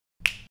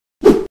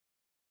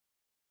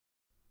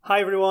Hi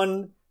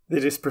everyone,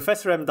 this is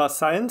Professor M.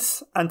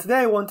 Science, and today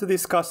I want to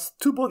discuss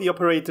two-body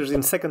operators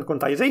in second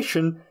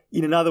quantization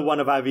in another one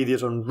of our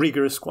videos on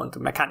rigorous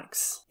quantum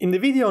mechanics. In the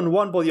video on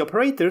one-body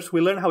operators,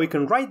 we learn how we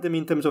can write them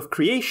in terms of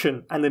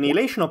creation and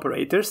annihilation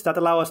operators that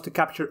allow us to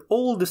capture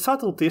all the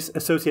subtleties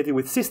associated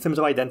with systems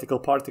of identical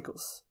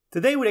particles.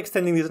 Today we're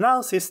extending this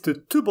analysis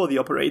to two-body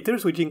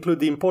operators, which include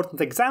the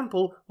important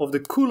example of the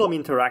Coulomb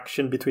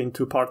interaction between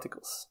two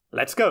particles.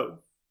 Let's go!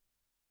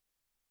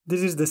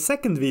 This is the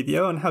second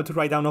video on how to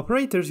write down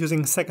operators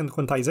using second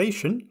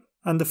quantization,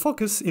 and the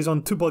focus is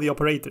on two-body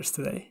operators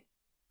today.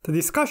 The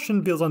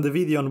discussion builds on the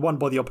video on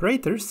one-body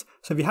operators,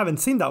 so if you haven't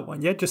seen that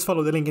one yet, just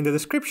follow the link in the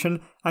description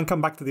and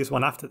come back to this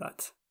one after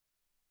that.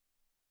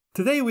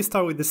 Today we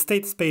start with the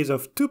state space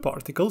of two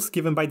particles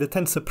given by the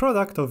tensor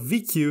product of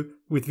VQ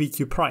with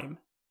VQ prime.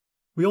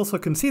 We also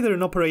consider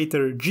an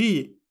operator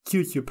G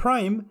QQ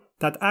prime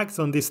that acts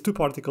on this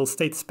two-particle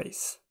state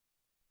space.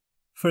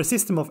 For a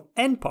system of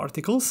n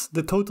particles,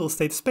 the total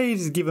state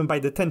space is given by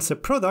the tensor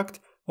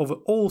product of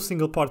all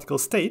single particle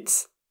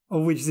states,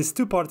 of which this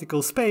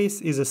two-particle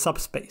space is a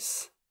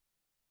subspace.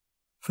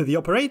 For the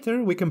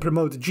operator, we can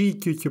promote G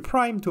QQ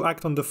prime to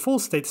act on the full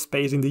state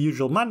space in the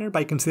usual manner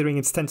by considering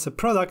its tensor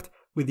product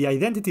with the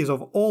identities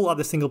of all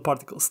other single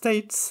particle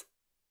states,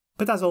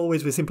 but as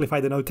always we simplify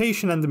the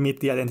notation and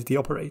omit the identity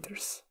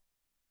operators.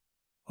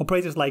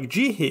 Operators like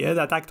G here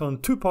that act on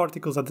two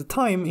particles at a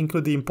time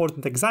include the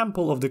important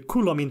example of the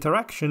Coulomb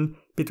interaction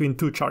between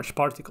two charged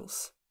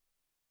particles.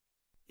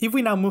 If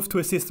we now move to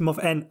a system of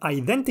n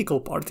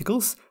identical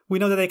particles, we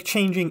know that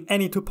exchanging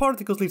any two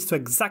particles leads to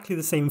exactly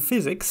the same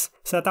physics,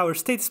 so that our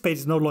state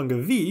space is no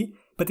longer V,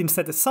 but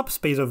instead a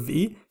subspace of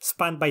V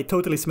spanned by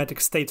totally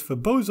symmetric states for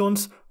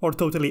bosons or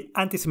totally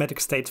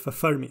antisymmetric states for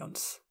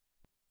fermions.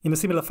 In a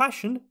similar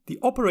fashion, the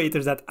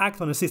operators that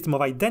act on a system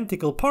of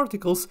identical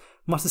particles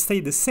must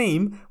stay the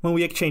same when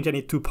we exchange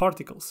any two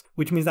particles,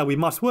 which means that we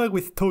must work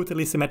with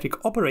totally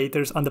symmetric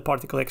operators on the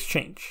particle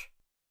exchange.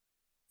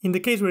 In the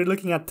case we're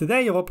looking at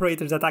today of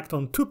operators that act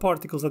on two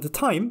particles at a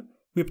time,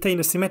 we obtain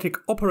a symmetric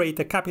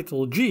operator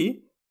capital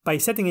G by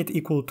setting it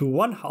equal to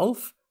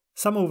 1/2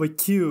 sum over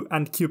q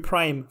and q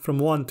prime from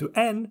 1 to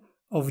n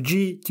of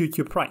G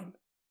QQ prime,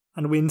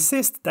 and we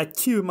insist that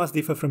q must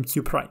differ from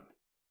q prime.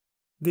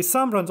 This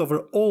sum runs over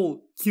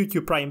all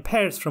QQ prime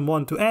pairs from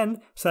 1 to n,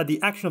 so that the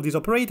action of this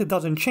operator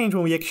doesn't change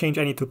when we exchange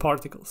any two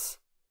particles.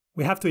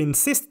 We have to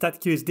insist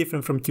that q is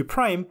different from q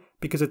prime,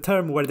 because a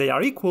term where they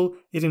are equal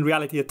is in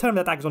reality a term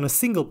that acts on a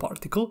single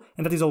particle,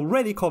 and that is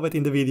already covered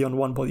in the video on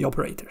one-body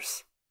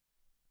operators.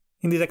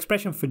 In this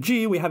expression for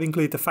G, we have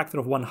included a factor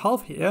of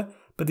 1/2 here,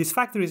 but this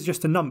factor is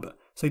just a number,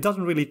 so it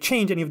doesn't really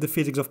change any of the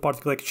physics of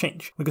particle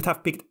exchange. We could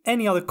have picked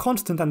any other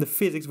constant and the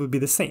physics would be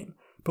the same,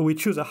 but we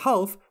choose a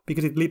half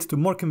because it leads to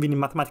more convenient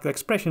mathematical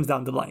expressions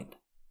down the line.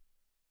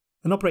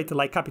 An operator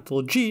like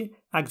capital G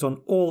acts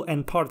on all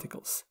n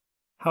particles.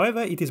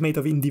 However, it is made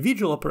of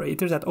individual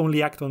operators that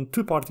only act on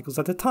two particles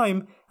at a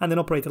time, and an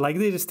operator like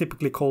this is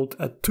typically called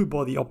a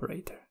two-body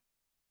operator.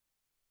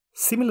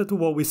 Similar to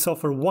what we saw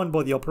for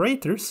one-body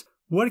operators,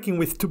 working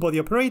with two-body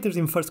operators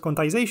in first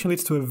quantization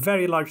leads to a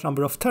very large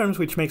number of terms,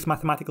 which makes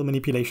mathematical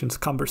manipulations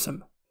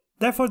cumbersome.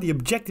 Therefore, the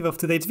objective of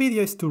today's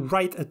video is to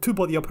write a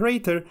two-body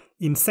operator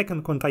in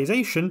second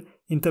quantization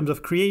in terms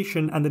of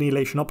creation and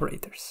annihilation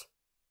operators.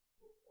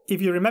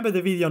 If you remember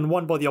the video on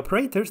one-body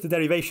operators, the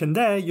derivation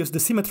there used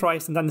the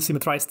symmetrized and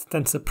unsymmetrized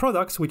tensor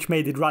products, which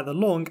made it rather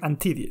long and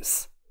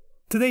tedious.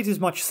 Today's is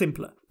much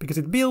simpler, because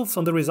it builds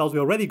on the results we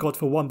already got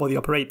for one-body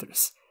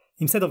operators.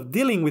 Instead of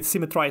dealing with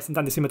symmetrized and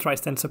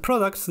unsymmetrized tensor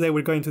products, today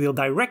we're going to deal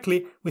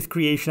directly with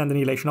creation and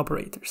annihilation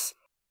operators.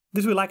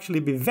 This will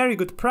actually be very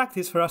good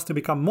practice for us to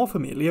become more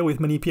familiar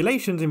with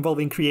manipulations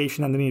involving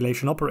creation and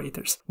annihilation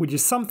operators, which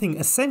is something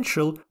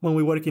essential when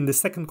we work in the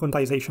second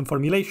quantization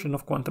formulation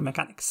of quantum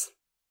mechanics.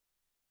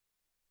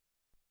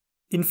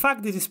 In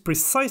fact, this is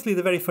precisely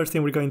the very first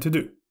thing we're going to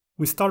do.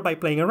 We start by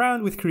playing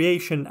around with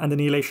creation and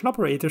annihilation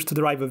operators to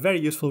derive a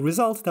very useful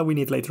result that we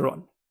need later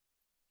on.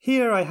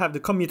 Here I have the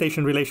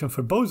commutation relation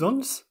for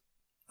bosons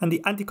and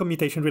the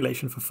anti-commutation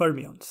relation for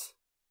fermions.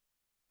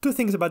 Two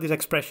things about these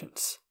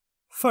expressions.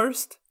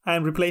 First, I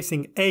am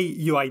replacing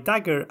AUI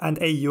dagger and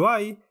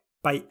AUI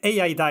by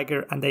AI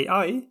dagger and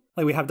AI,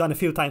 like we have done a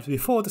few times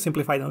before to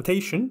simplify the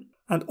notation,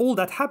 and all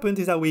that happens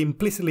is that we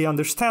implicitly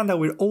understand that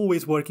we're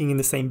always working in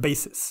the same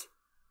basis.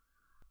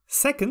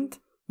 Second,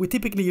 we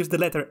typically use the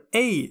letter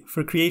A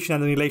for creation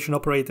and annihilation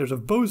operators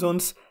of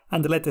bosons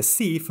and the letter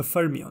C for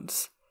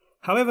fermions.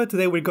 However,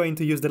 today we're going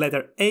to use the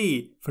letter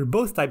A for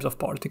both types of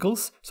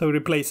particles, so we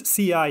replace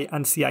CI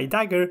and CI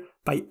dagger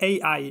by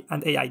AI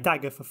and AI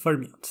dagger for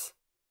fermions.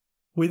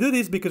 We do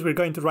this because we're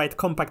going to write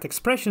compact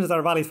expressions that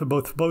are valid for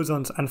both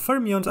bosons and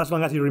fermions as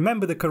long as you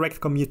remember the correct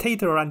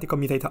commutator or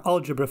anticommutator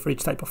algebra for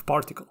each type of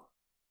particle.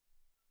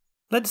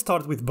 Let's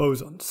start with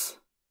bosons.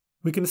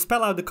 We can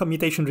spell out the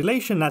commutation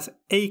relation as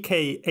AK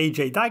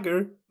AJ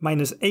dagger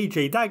minus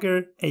AJ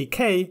dagger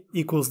AK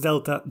equals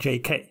delta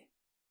JK.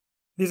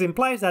 This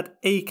implies that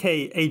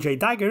AK AJ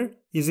dagger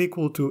is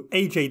equal to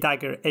AJ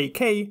dagger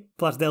AK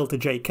plus delta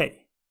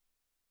JK.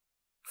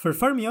 For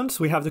fermions,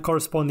 we have the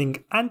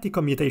corresponding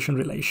anti-commutation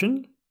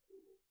relation.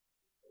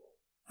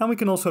 And we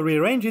can also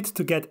rearrange it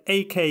to get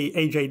AK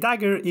AJ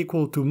dagger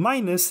equal to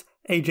minus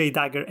AJ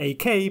dagger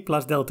AK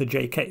plus delta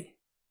JK.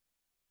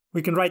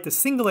 We can write a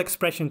single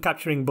expression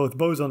capturing both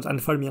bosons and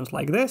fermions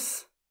like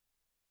this,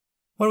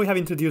 where we have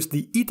introduced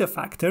the eta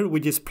factor,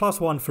 which is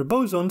 +1 for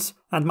bosons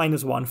and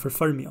 -1 for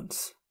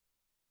fermions.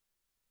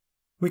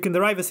 We can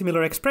derive a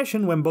similar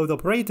expression when both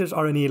operators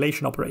are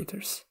annihilation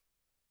operators.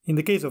 In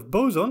the case of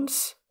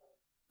bosons,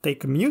 they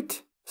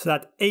commute, so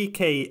that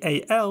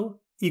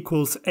AKAL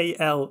equals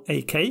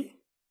AL-AK,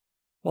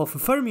 while for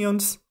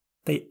fermions,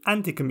 they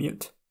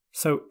anti-commute,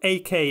 so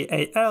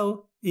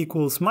AKAL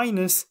equals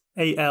minus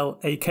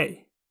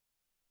AL-AK.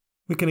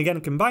 We can again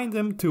combine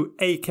them to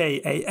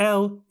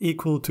AKAL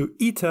equal to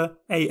eta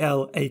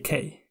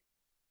AL-AK.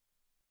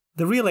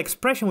 The real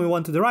expression we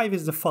want to derive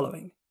is the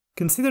following.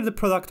 Consider the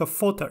product of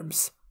 4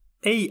 terms: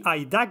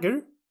 AI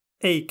dagger,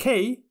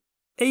 AK,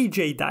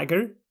 AJ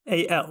dagger,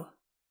 AL.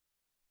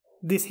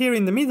 This here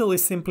in the middle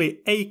is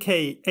simply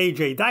AK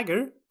AJ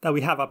dagger that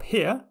we have up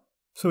here,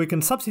 so we can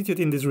substitute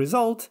in this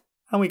result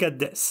and we get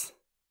this.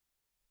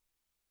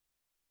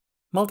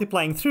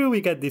 Multiplying through, we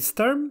get this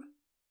term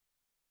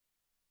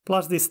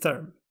plus this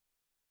term.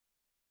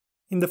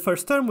 In the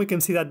first term, we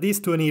can see that these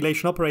two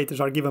annihilation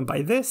operators are given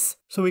by this,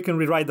 so we can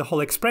rewrite the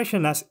whole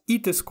expression as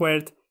eta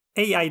squared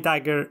AI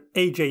dagger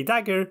AJ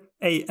dagger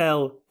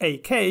AL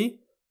AK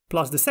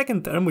plus the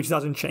second term, which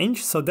doesn't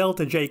change, so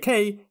delta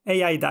JK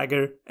AI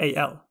dagger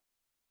AL.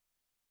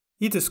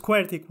 Eta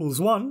squared equals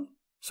 1,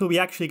 so we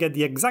actually get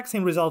the exact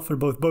same result for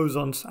both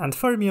bosons and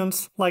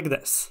fermions, like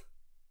this.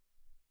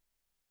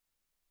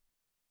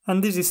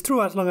 And this is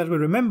true as long as we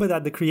remember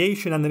that the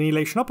creation and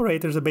annihilation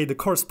operators obey the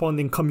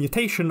corresponding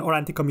commutation or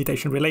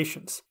anti-commutation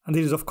relations. And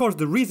this is of course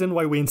the reason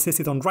why we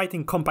insisted on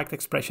writing compact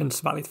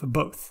expressions valid for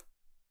both.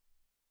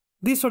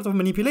 These sort of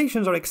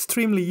manipulations are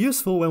extremely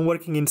useful when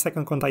working in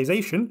second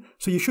quantization,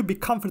 so you should be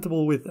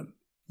comfortable with them.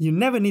 You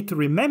never need to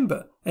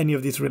remember any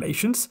of these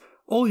relations.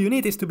 All you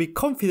need is to be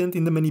confident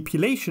in the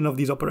manipulation of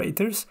these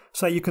operators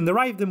so that you can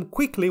derive them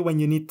quickly when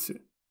you need to.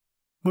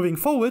 Moving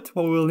forward,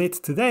 what we will need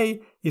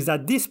today is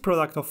that this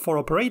product of 4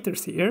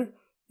 operators here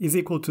is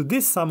equal to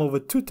this sum over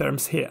 2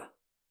 terms here.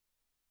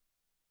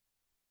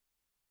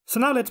 So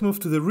now let's move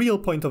to the real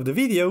point of the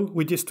video,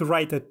 which is to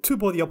write a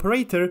 2-body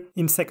operator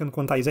in second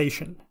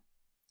quantization.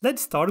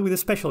 Let's start with a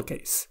special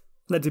case.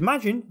 Let's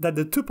imagine that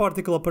the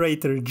 2-particle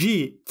operator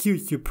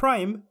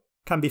GQQ'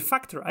 can be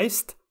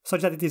factorized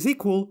such that it is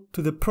equal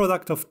to the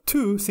product of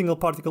 2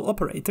 single-particle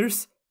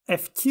operators,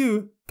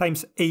 FQ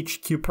times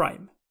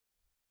HQ'.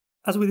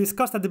 As we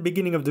discussed at the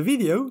beginning of the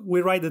video,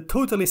 we write the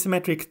totally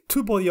symmetric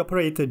 2-body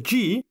operator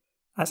G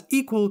as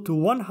equal to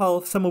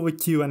 1/2 sum over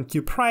Q and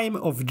Q'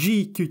 of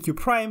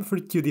GQQ' for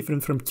Q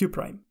different from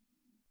Q'.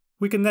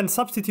 We can then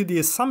substitute the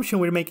assumption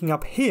we're making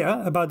up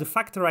here about the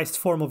factorized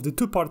form of the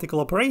 2-particle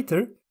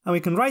operator, and we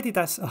can write it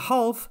as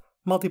 1/2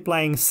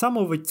 multiplying sum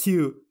over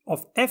Q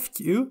of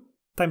FQ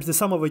times the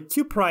sum over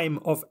Q'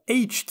 of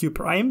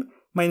HQ'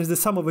 minus the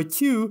sum over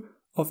Q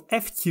of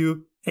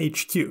FQ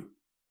HQ.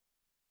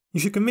 You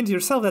should convince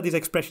yourself that this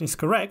expression is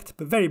correct,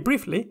 but very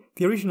briefly,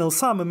 the original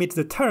sum omits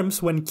the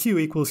terms when Q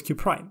equals Q'.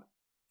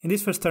 In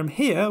this first term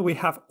here, we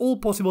have all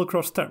possible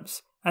cross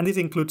terms, and this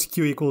includes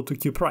Q equal to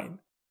Q'.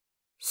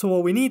 So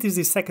what we need is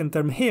this second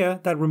term here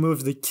that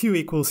removes the Q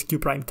equals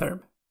Q'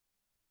 term.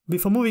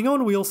 Before moving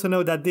on, we also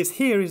know that this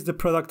here is the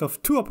product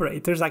of 2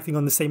 operators acting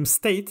on the same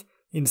state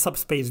in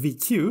subspace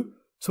VQ,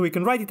 so we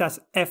can write it as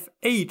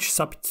FH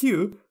sub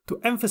Q to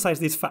emphasize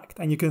this fact,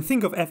 and you can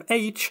think of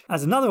FH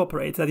as another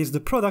operator that is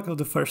the product of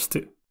the first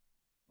 2.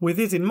 With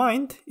this in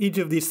mind, each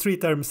of these 3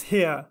 terms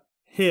here,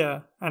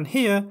 here, and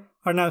here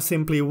are now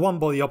simply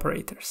 1-body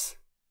operators.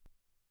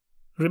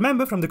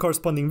 Remember from the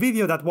corresponding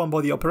video that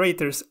 1-body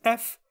operators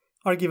F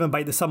are given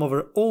by the sum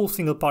over all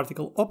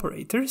single-particle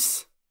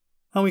operators,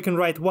 and we can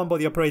write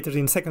 1-body operators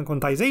in second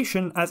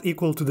quantization as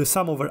equal to the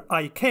sum over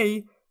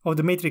IK of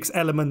the matrix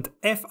element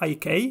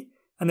FIK,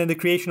 and then the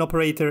creation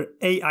operator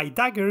AI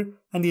dagger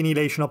and the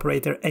annihilation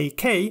operator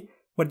AK,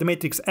 where the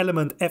matrix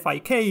element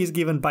FIK is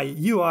given by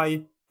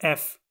UI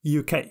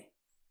FUK.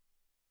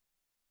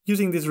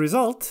 Using this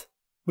result,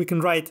 we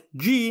can write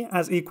G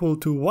as equal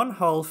to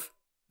 1/2,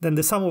 then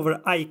the sum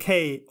over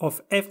IK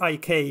of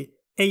FIK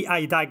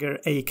AI dagger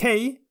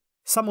AK,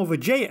 sum over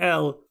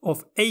JL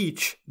of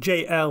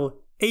HJL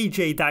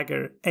AJ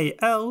dagger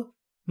AL,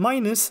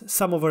 minus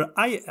sum over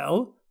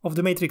IL of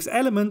the matrix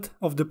element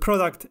of the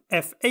product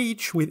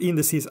FH with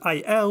indices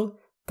IL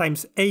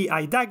times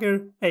AI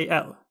dagger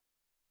AL.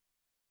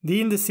 The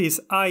indices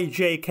I,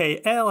 J,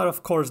 K, L are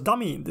of course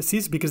dummy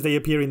indices because they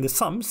appear in the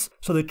sums,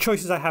 so the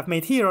choices I have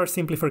made here are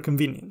simply for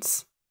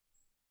convenience.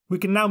 We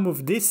can now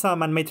move this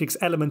sum and matrix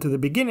element to the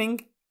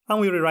beginning,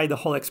 and we rewrite the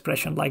whole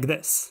expression like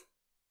this.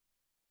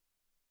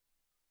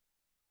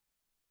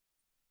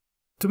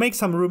 To make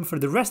some room for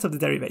the rest of the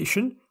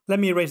derivation,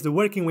 let me erase the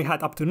working we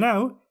had up to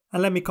now,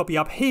 and let me copy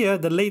up here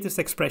the latest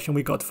expression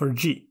we got for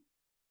G.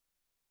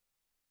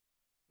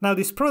 Now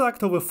this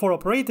product over 4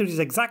 operators is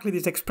exactly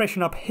this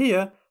expression up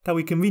here that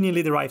we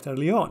conveniently derived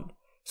early on.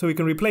 So we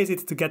can replace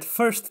it to get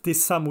first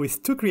this sum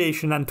with 2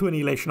 creation and 2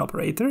 annihilation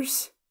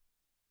operators,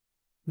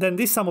 then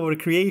this sum over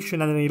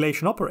creation and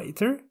annihilation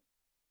operator,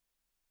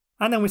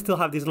 and then we still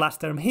have this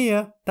last term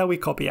here that we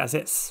copy as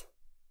is.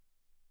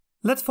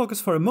 Let's focus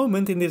for a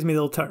moment in this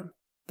middle term.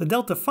 The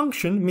delta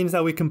function means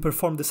that we can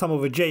perform the sum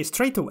over j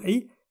straight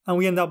away, and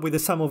we end up with the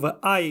sum over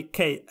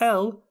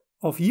ikl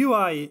of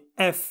ui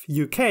f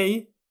uk,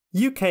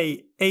 uk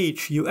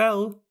h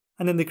ul,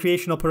 and then the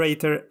creation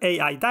operator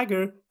ai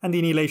dagger and the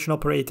annihilation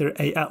operator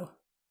al.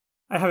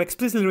 I have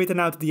explicitly written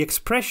out the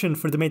expression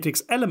for the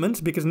matrix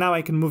element because now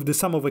I can move the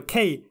sum over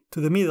k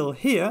to the middle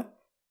here,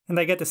 and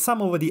I get the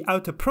sum over the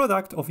outer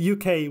product of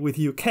uk with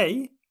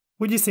uk,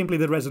 which is simply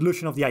the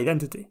resolution of the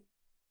identity.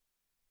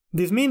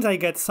 This means I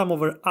get sum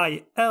over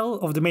il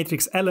of the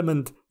matrix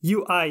element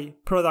ui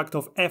product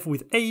of f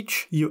with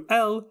h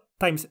ul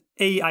times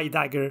ai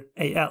dagger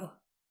al.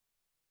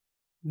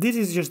 This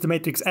is just the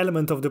matrix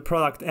element of the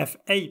product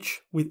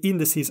fh with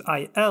indices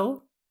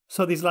il,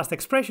 so this last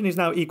expression is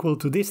now equal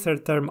to this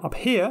third term up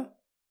here,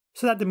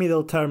 so that the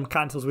middle term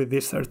cancels with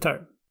this third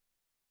term.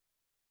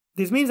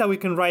 This means that we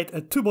can write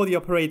a two-body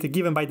operator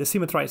given by the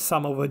symmetrized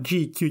sum over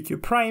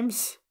gqq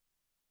primes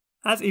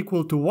as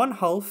equal to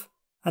 1/2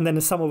 and then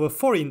a sum over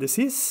 4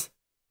 indices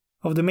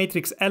of the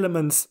matrix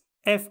elements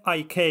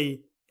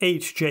fik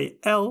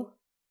hjl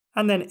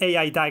and then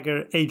ai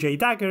dagger aj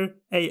dagger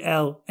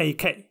al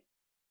ak.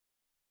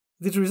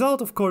 This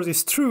result, of course,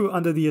 is true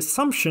under the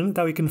assumption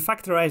that we can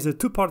factorize the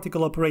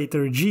two-particle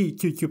operator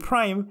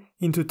gqq'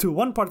 into two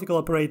one-particle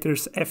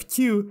operators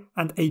fq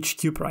and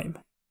hq'.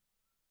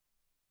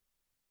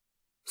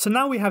 So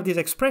now we have this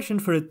expression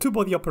for a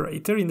two-body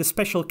operator in the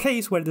special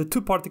case where the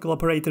two-particle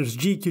operators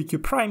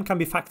gqq' can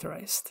be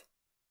factorized.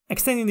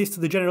 Extending this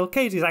to the general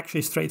case is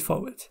actually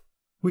straightforward.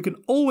 We can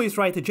always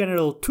write a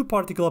general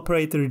two-particle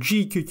operator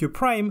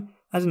gqq'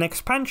 as an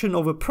expansion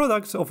over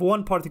products of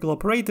one-particle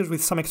operators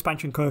with some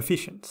expansion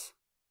coefficients.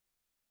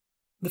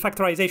 The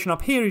factorization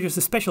up here is just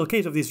a special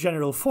case of this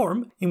general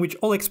form, in which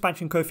all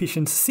expansion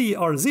coefficients C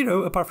are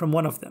 0 apart from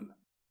one of them.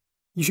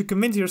 You should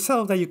convince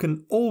yourself that you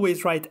can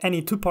always write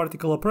any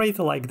two-particle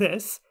operator like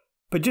this,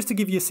 but just to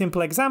give you a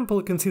simple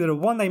example, consider a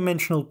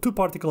one-dimensional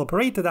two-particle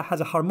operator that has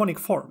a harmonic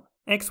form,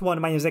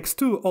 x1 minus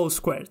x2 all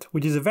squared,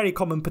 which is a very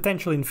common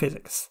potential in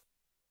physics.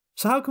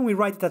 So how can we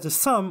write it as a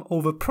sum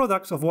over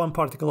products of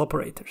one-particle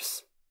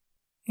operators?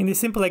 In this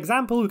simple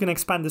example, we can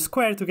expand the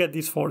square to get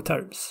these four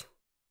terms.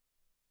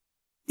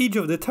 Each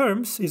of the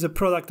terms is a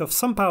product of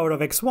some power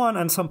of x1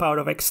 and some power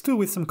of x2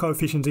 with some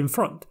coefficients in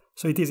front,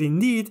 so it is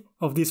indeed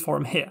of this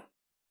form here.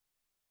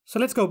 So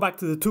let's go back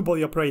to the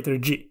two-body operator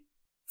g.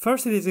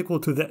 First it is equal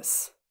to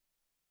this.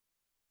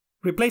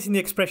 Replacing the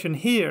expression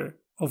here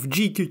of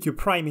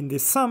gqq' in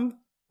this sum,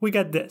 we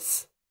get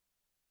this.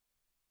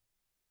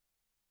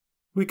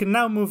 We can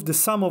now move the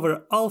sum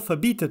over alpha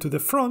beta to the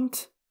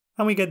front,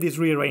 and we get this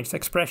rearranged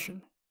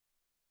expression.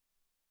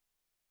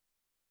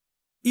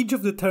 Each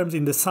of the terms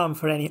in the sum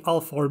for any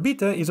alpha or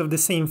beta is of the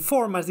same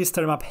form as this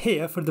term up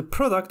here for the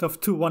product of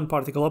two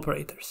one-particle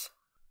operators.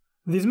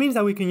 This means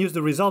that we can use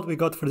the result we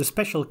got for the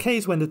special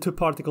case when the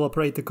two-particle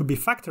operator could be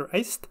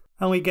factorized,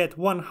 and we get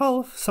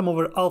 1/2 sum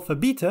over alpha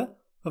beta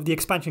of the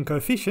expansion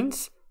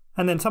coefficients,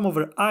 and then sum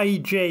over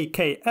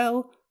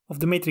ijkl of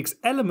the matrix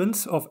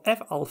elements of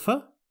f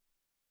alpha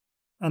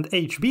and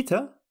h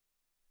beta,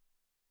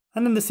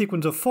 and then the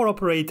sequence of four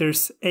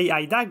operators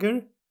ai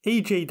dagger,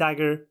 aj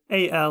dagger,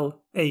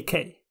 al,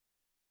 ak.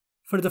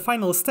 For the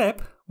final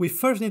step, we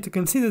first need to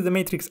consider the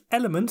matrix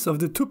elements of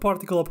the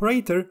two-particle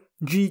operator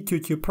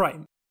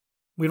gqq'.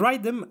 We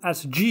write them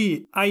as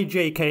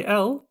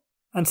gijkl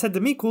and set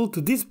them equal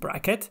to this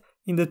bracket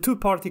in the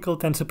two-particle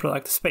tensor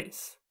product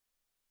space.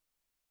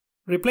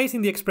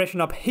 Replacing the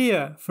expression up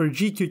here for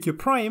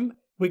gqq',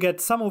 we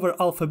get sum over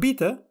alpha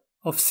beta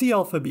of c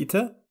alpha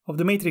beta of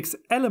the matrix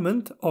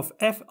element of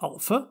f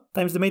alpha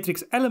times the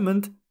matrix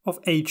element of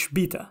h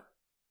beta.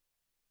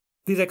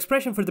 This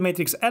expression for the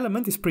matrix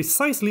element is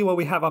precisely what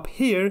we have up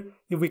here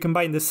if we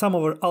combine the sum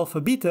over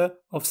alpha beta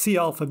of c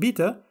alpha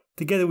beta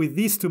together with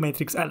these two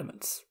matrix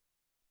elements.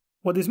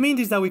 What this means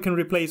is that we can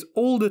replace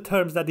all the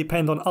terms that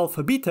depend on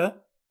alpha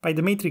beta by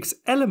the matrix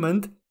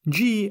element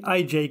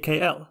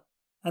gijkl,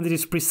 and this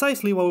is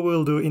precisely what we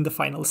will do in the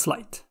final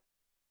slide.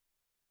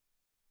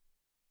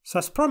 So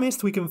as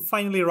promised, we can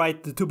finally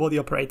write the two-body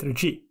operator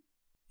g.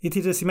 It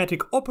is a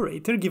symmetric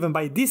operator given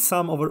by this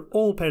sum over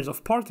all pairs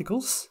of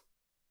particles,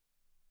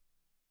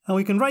 and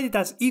we can write it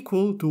as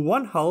equal to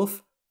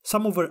 1/2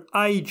 sum over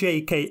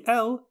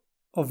ijkl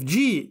of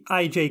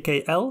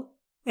gijkl,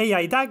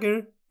 ai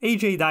dagger,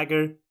 aj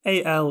dagger,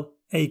 al,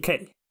 ak.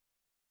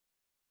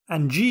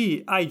 And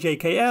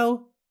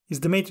gijkl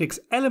is the matrix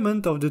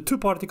element of the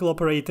two-particle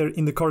operator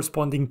in the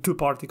corresponding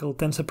two-particle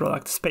tensor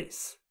product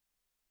space.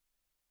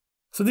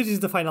 So this is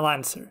the final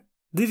answer.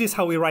 This is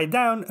how we write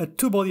down a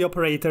two-body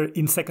operator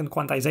in second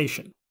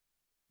quantization.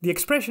 The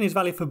expression is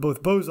valid for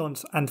both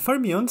bosons and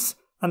fermions,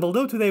 and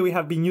although today we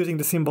have been using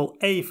the symbol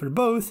A for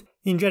both,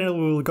 in general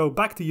we will go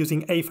back to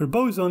using A for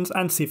bosons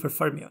and C for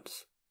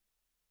fermions.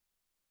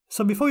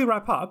 So before we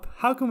wrap up,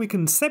 how can we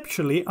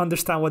conceptually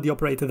understand what the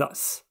operator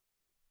does?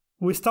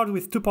 We start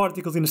with two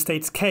particles in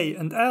states k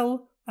and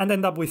l, and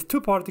end up with two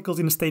particles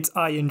in states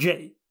I and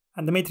j,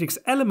 and the matrix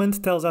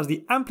element tells us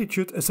the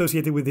amplitude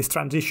associated with this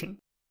transition.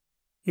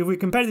 If we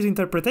compare this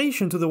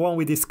interpretation to the one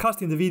we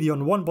discussed in the video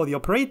on one-body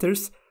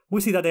operators,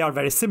 we see that they are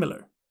very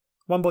similar.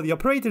 One-body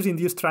operators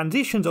induce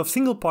transitions of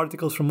single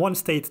particles from one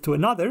state to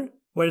another,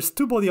 whereas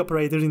two-body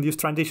operators induce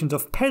transitions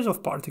of pairs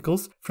of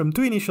particles from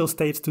two initial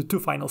states to two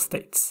final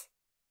states.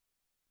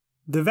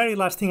 The very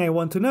last thing I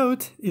want to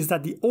note is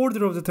that the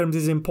order of the terms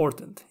is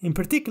important. In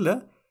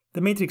particular,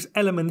 the matrix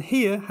element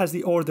here has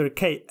the order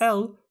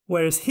KL,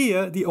 whereas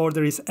here the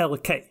order is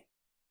LK.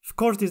 Of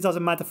course, this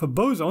doesn't matter for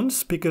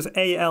bosons because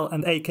AL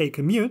and AK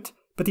commute,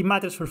 but it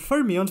matters for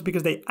fermions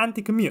because they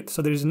anti-commute,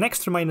 so there is an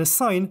extra minus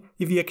sign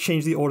if you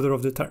exchange the order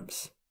of the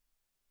terms.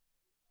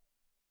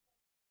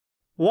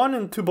 One-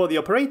 and two-body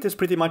operators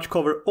pretty much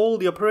cover all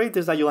the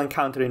operators that you'll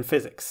encounter in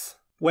physics.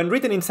 When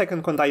written in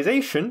second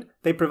quantization,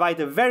 they provide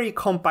a very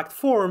compact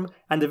form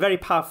and a very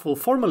powerful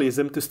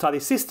formalism to study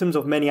systems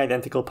of many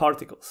identical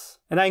particles.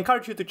 And I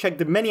encourage you to check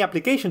the many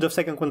applications of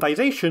second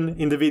quantization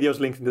in the videos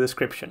linked in the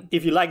description.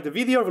 If you liked the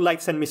video or would like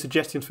to send me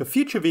suggestions for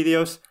future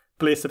videos,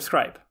 please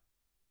subscribe.